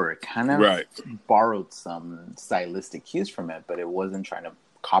Explorer. It kind of Right. borrowed some stylistic cues from it, but it wasn't trying to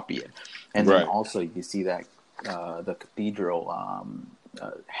copy it. And then Right. also you see that the cathedral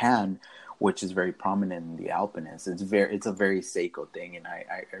hand, which is very prominent in the Alpinist. It's a very Seiko thing, and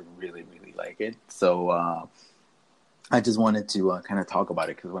I really, really like it. So I just wanted to kind of talk about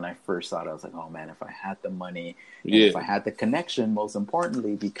it, because when I first saw it, I was like, oh man, if I had the money and if I Yeah. had the connection, most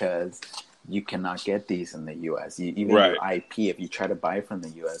importantly, because you cannot get these in the U.S. Even Right. your IP, if you try to buy it from the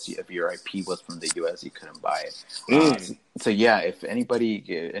U.S., if your IP was from the U.S., you couldn't buy it. So yeah, if anybody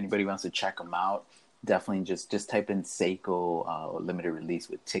wants to check them out, definitely just type in Seiko limited release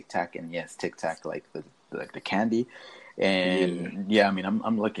with Tic Tac, and yes, Tic Tac like the candy. And yeah, I mean,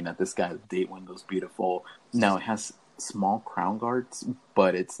 I'm looking at this guy's date window's beautiful. Now it has small crown guards,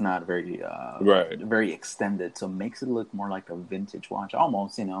 but it's not very very extended, so it makes it look more like a vintage watch,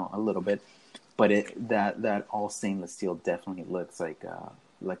 almost, a little bit. But that all stainless steel definitely looks like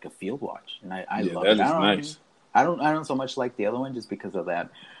a field watch, and I love that it. is nice. I don't so much like the other one just because of that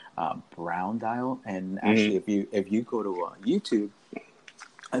brown dial. And actually, if you go to YouTube,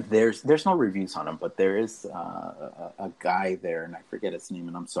 there's no reviews on him, but there is a guy there, and I forget his name,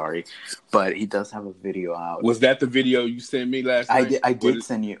 and I'm sorry, but he does have a video out. Was that the video you sent me last night? I did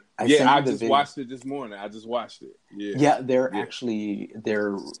send you. I just watched it this morning. I just watched it. Yeah, they're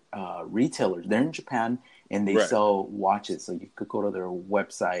retailers. They're in Japan, and they sell watches. So you could go to their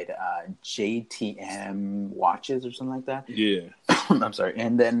website, JTM Watches or something like that. Yeah. I'm sorry,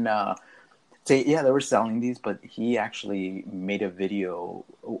 and then. They were selling these, but he actually made a video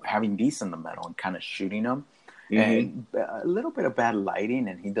having these in the metal and kind of shooting them. And a little bit of bad lighting,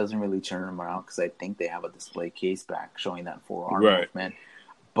 and he doesn't really turn them around because I think they have a display case back showing that forearm movement.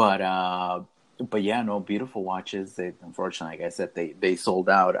 But yeah, no, beautiful watches. They, unfortunately, like I said, they sold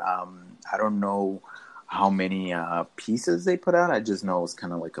out. I don't know how many pieces they put out. I just know it was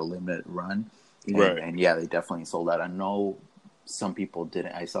kind of like a limited run. And yeah, they definitely sold out. I know some people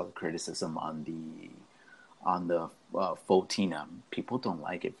didn't. I saw the criticism on the Fotina. People don't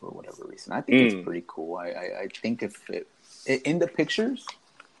like it for whatever reason. I think it's pretty cool. I think if in the pictures,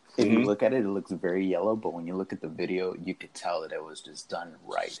 if you look at it, it looks very yellow. But when you look at the video, you could tell that it was just done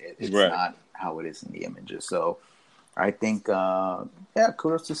right. It's not how it is in the images. So I think,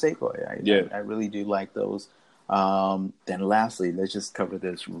 kudos to Seiko. I really do like those. Then lastly, let's just cover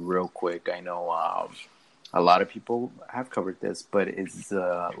this real quick. I know a lot of people have covered this, but it's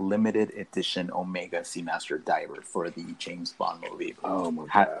a limited edition Omega Seamaster diver for the James Bond movie. Oh my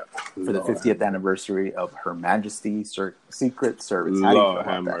God! For the 50th anniversary of Her Majesty's Secret Service. Lord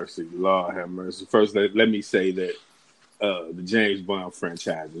have mercy. Lord have mercy. First, let me say that the James Bond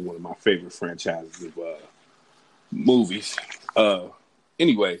franchise is one of my favorite franchises of movies.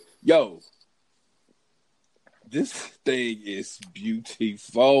 Anyway, this thing is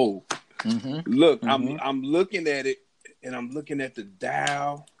beautiful. Look, I'm looking at it, and I'm looking at the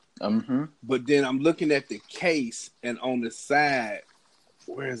dial, but then I'm looking at the case, and on the side,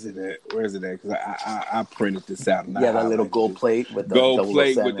 where is it at? Because I printed this out. That little gold plate with the gold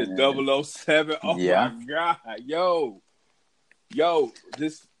plate with the 007. Oh my God, yo,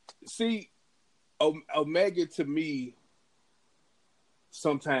 this Omega to me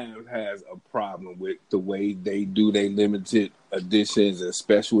sometimes has a problem with the way they do their limited editions and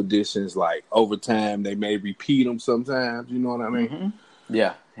special editions. Like over time, they may repeat them sometimes. You know what I mean?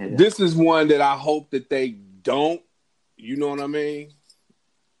 Yeah. This is one that I hope that they don't. You know what I mean?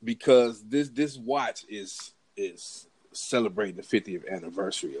 Because this watch is celebrating the 50th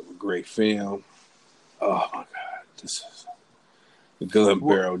anniversary of a great film. Oh my God, this is the gun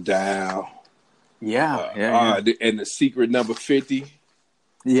barrel dial. And the secret number 50.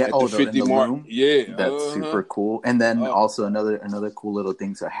 Yeah, the 50 mark. Loom. Yeah, that's super cool. And then also another cool little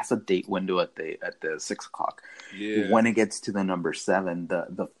thing. So it has a date window at the 6 o'clock. Yeah. When it gets to the number 7,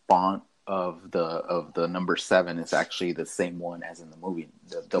 the font of the number 7 is actually the same one as in the movie,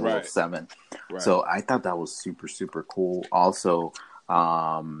 the 007. Right. So I thought that was super, super cool. Also,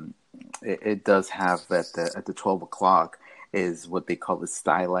 it does have at the 12 o'clock is what they call the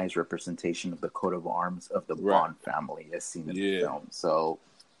stylized representation of the coat of arms of the Bond family as seen in the film. So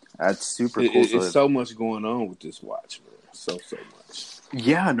that's super cool. It's so much going on with this watch, man. So much.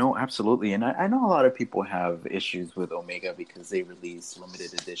 Yeah, no, absolutely. And I know a lot of people have issues with Omega because they release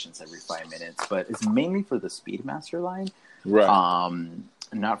limited editions every 5 minutes, but it's mainly for the Speedmaster line. Right.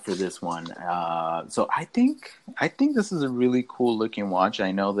 Not for this one. So I think this is a really cool looking watch.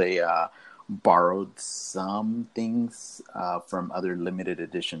 I know they borrowed some things from other limited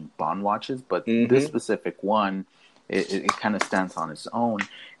edition Bond watches, but this specific one, it kind of stands on its own.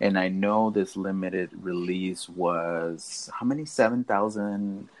 And I know this limited release was how many?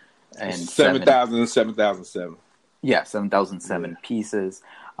 7,000 and 7,007. Yeah, 7,007 pieces.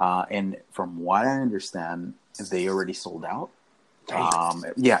 And from what I understand, they already sold out. And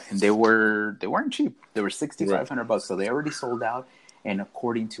they weren't cheap. They were $6,500, so they already sold out. And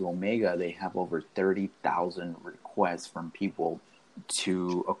according to Omega, they have over 30,000 requests from people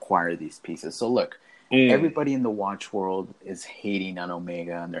to acquire these pieces. So look, Everybody in the watch world is hating on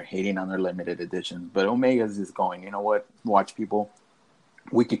Omega and they're hating on their limited editions. But Omega's is going, you know what, watch people,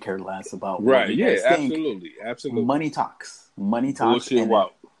 we could care less about what Right. you Yeah. guys think. Absolutely. Money talks. Money talks. Bullshit.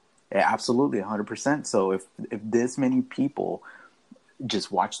 Wow. Absolutely, 100%. So if this many people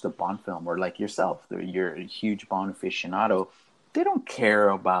just watch the Bond film, or like yourself, you're a huge Bond aficionado, they don't care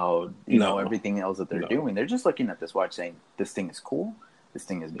about everything else that they're doing. They're just looking at this watch saying, this thing is cool, this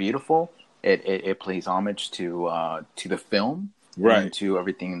thing is beautiful, it plays homage to the film, right, and to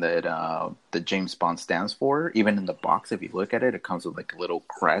everything that that James Bond stands for. Even in the box, if you look at it, it comes with like a little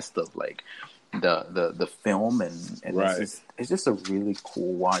crest of like the film, and right. it's just a really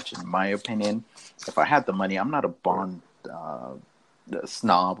cool watch, in my opinion. If I had the money, I'm not a Bond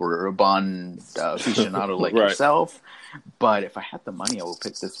snob or a Bond aficionado like right. yourself, but if I had the money, I would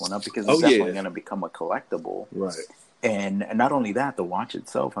pick this one up because it's definitely going to become a collectible. Right. And not only that, the watch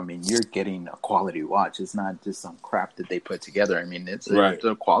itself, I mean, you're getting a quality watch. It's not just some crap that they put together. I mean, it's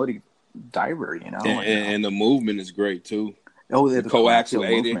a quality diver, And the movement is great too. Oh, the coaxial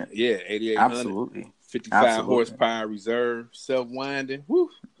movement. 8800. Absolutely. 55 horsepower reserve, self-winding. Woo.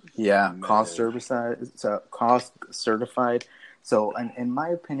 Yeah, cost certified. So, in my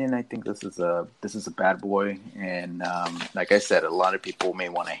opinion, I think this is a bad boy, and like I said, a lot of people may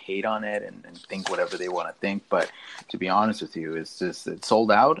want to hate on it and think whatever they want to think. But to be honest with you, it's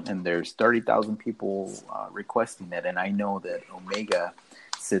sold out, and there's 30,000 people requesting it, and I know that Omega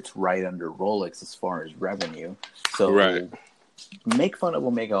sits right under Rolex as far as revenue. So, make fun of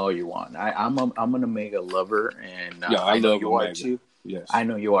Omega all you want. I'm an Omega lover, and I know you are too. Yes. I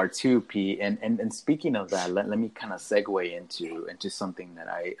know you are too, P. And speaking of that, let me kind of segue into something that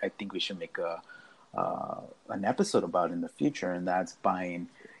I think we should make an episode about in the future, and that's buying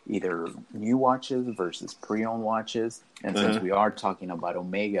either new watches versus pre-owned watches. And since we are talking about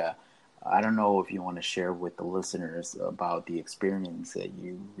Omega, I don't know if you want to share with the listeners about the experience that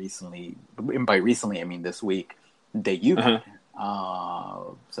you recently, and by recently I mean this week, that you had.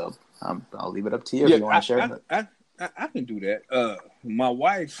 So I'll leave it up to you if you want to share it. I can do that. My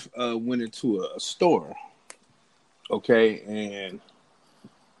wife went into a store, okay, and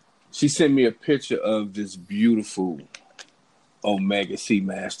she sent me a picture of this beautiful Omega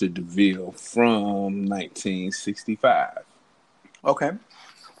Seamaster DeVille from 1965. Okay.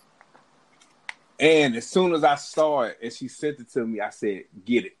 And as soon as I saw it and she sent it to me, I said,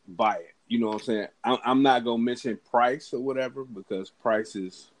 get it, buy it. You know what I'm saying? I'm not going to mention price or whatever because price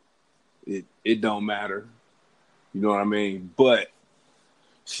is, it don't matter. You know what I mean? But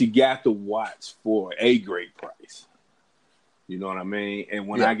she got the watch for a great price. You know what I mean? And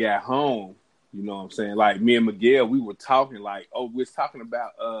when I got home, you know what I'm saying? Like me and Miguel, we were talking we was talking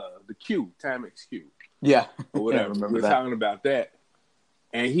about the Q, Timex Q. Yeah. Or whatever. We were talking about that.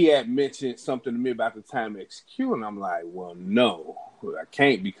 And he had mentioned something to me about the Timex Q. And I'm like, well, no, I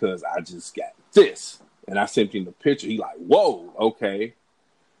can't because I just got this. And I sent him the picture. He like, whoa, okay.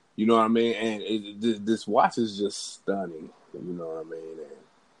 You know what I mean? And this watch is just stunning. You know what I mean?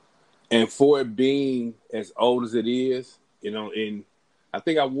 And for it being as old as it is, and I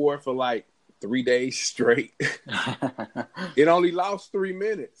think I wore it for like 3 days straight. It only lost 3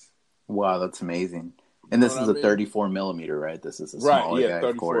 minutes. Wow, that's amazing. And this is a 34 millimeter, right? This is a smaller guy, 34,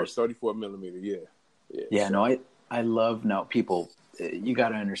 of course. 34 millimeter, Yeah, so. No, I love now people. You got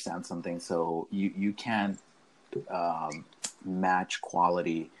to understand something. So you can't match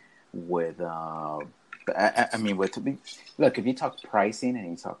quality with look, if you talk pricing and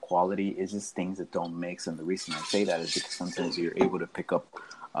you talk quality, it's just things that don't mix. And the reason I say that is because sometimes you're able to pick up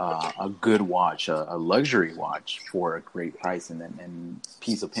a good watch, a luxury watch for a great price. And in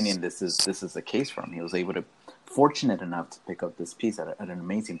P's opinion, this is the case for him. He was fortunate enough to pick up this piece at an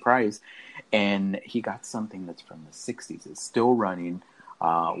amazing price, and he got something that's from the 60s. It's still running.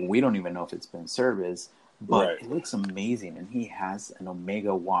 We don't even know if it's been serviced, but it looks amazing. And he has an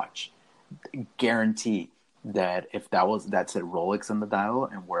Omega watch. Guarantee that if that said Rolex on the dial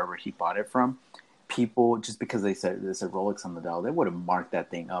and wherever he bought it from, people, just because they said Rolex on the dial, they would have marked that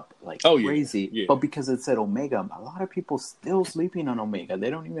thing up like crazy. Yeah. But because it said Omega, a lot of people still sleeping on Omega. They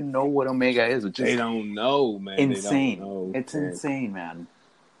don't even know what Omega is. They don't know, man. Insane. They don't know, it's insane, man.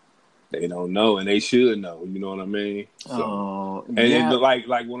 They don't know, and they should know. You know what I mean? So,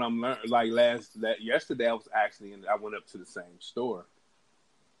 like when I'm learning, like yesterday, I was actually I went up to the same store.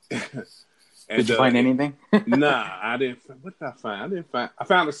 Did you find anything? Nah, I didn't. What did I find? I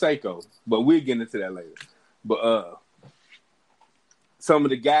found a Seiko, but we'll get into that later. But some of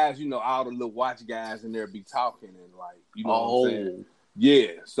the guys, all the little watch guys in there be talking and like, what I'm saying?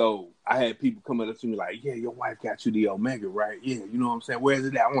 Yeah. So I had people coming up to me like, yeah, your wife got you the Omega, right? Yeah, you know what I'm saying? Where's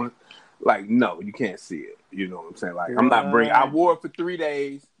it at? Like, no, you can't see it. You know what I'm saying? Like, I'm not bringing. I What? wore it for 3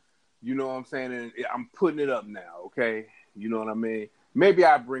 days. You know what I'm saying? And I'm putting it up now. Okay, you know what I mean? Maybe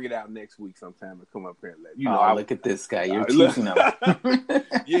I'll bring it out next week sometime and come up here and let you know. Oh, look at this guy! You're teasing him.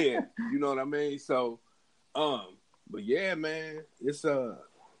 Yeah, you know what I mean. So, but yeah, man,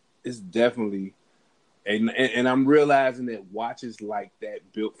 it's definitely, and I'm realizing that watches like that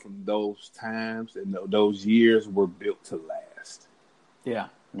built from those times and those years were built to last. Yeah,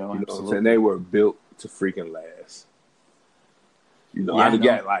 no, You know absolutely. what I'm saying? They were built to freaking last. You know, Yeah, I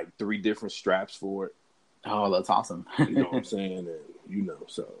got like 3 different straps for it. Oh, that's awesome. You know what I'm saying? And, you know,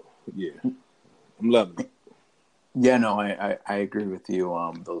 so yeah, I'm loving it. Yeah, no, I agree with you.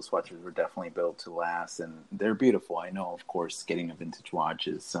 Those watches were definitely built to last, and they're beautiful. I know, of course, getting a vintage watch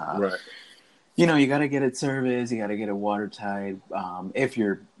is, Right. you know, you got to get it serviced, you got to get it watertight. If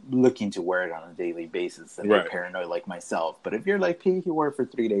you're looking to wear it on a daily basis, and you're paranoid like myself. But if you're like P, he wore it for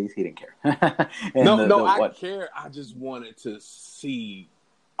 3 days, he didn't care. I care. I just wanted to see.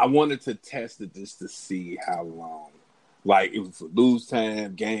 I wanted to test it just to see how long. Like, it was for lose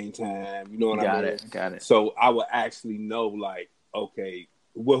time, gain time. You know what I mean? Got it. So I would actually know, like, okay,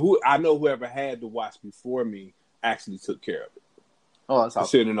 well, whoever had the watch before me actually took care of it. Oh, that's awesome.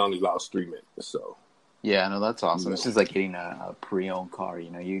 Considering it only lost 3 minutes, so. Yeah, no, that's awesome. Yeah. It's just like getting a pre-owned car. You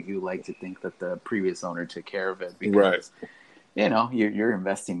know, you like to think that the previous owner took care of it because, you know, you're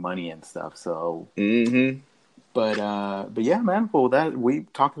investing money and stuff. So, But yeah, man. Well, that we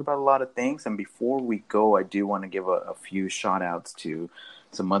talked about a lot of things, and before we go, I do want to give a few shout outs to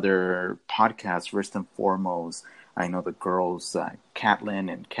some other podcasts. First and foremost, I know the girls, Catlin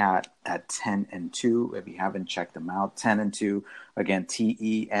and Kat at 10 and 2. If you haven't checked them out, 10 and 2. Again,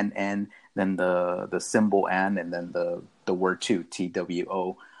 TENN, then the symbol N, and then the word 2,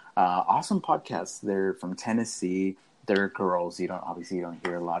 TWO. Awesome podcasts. They're from Tennessee. They're girls. You don't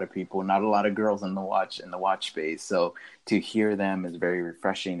hear a lot of people, not a lot of girls in the watch space. So to hear them is very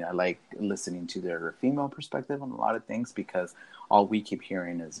refreshing. I like listening to their female perspective on a lot of things because all we keep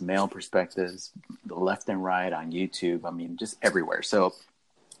hearing is male perspectives, left and right on YouTube. I mean, just everywhere. So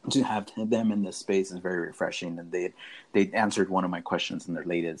to have them in this space is very refreshing. And they answered one of my questions in their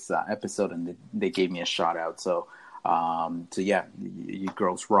latest episode, and they gave me a shout out. So yeah, you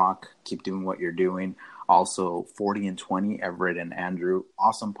girls rock. Keep doing what you're doing. Also, 40 and 20, Everett and Andrew,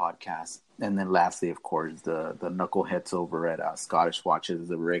 awesome podcast. And then lastly, of course, the knuckleheads over at Scottish Watches,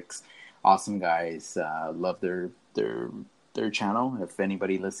 the Ricks, awesome guys. Love their channel. If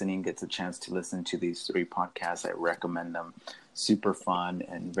anybody listening gets a chance to listen to these 3 podcasts, I recommend them. Super fun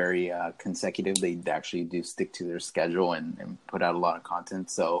and very consecutive. They actually do stick to their schedule and put out a lot of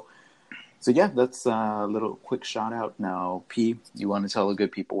content. So yeah, that's a little quick shout out. Now, P, you want to tell the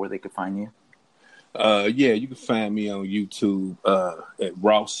good people where they could find you? Yeah, you can find me on YouTube at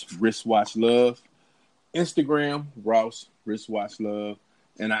Ross Wristwatch Love, Instagram Ross Wristwatch Love,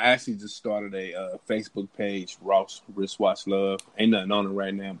 and I actually just started a Facebook page, Ross Wristwatch Love. Ain't nothing on it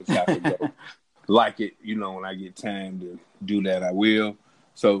right now, but you have to go like it. You know, when I get time to do that, I will.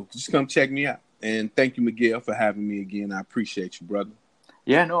 So just come check me out, and thank you, Miguel, for having me again. I appreciate you, brother.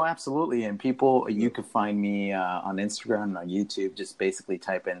 Yeah, no, absolutely. And people, you can find me on Instagram and on YouTube. Just basically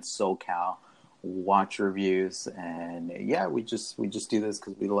type in SoCal watch reviews, and yeah, we just do this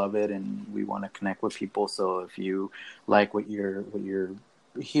because we love it and we want to connect with people. So if you like what you're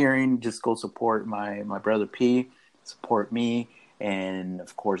hearing, just go support my brother P, support me, and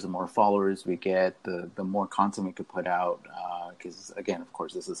of course the more followers we get, the more content we could put out, because again, of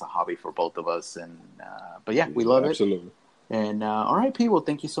course, this is a hobby for both of us. And but yeah, we love it. Absolutely. And all right, P, well,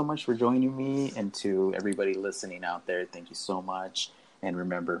 thank you so much for joining me, and to everybody listening out there, thank you so much, and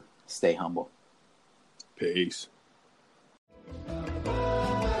remember, stay humble. Peace.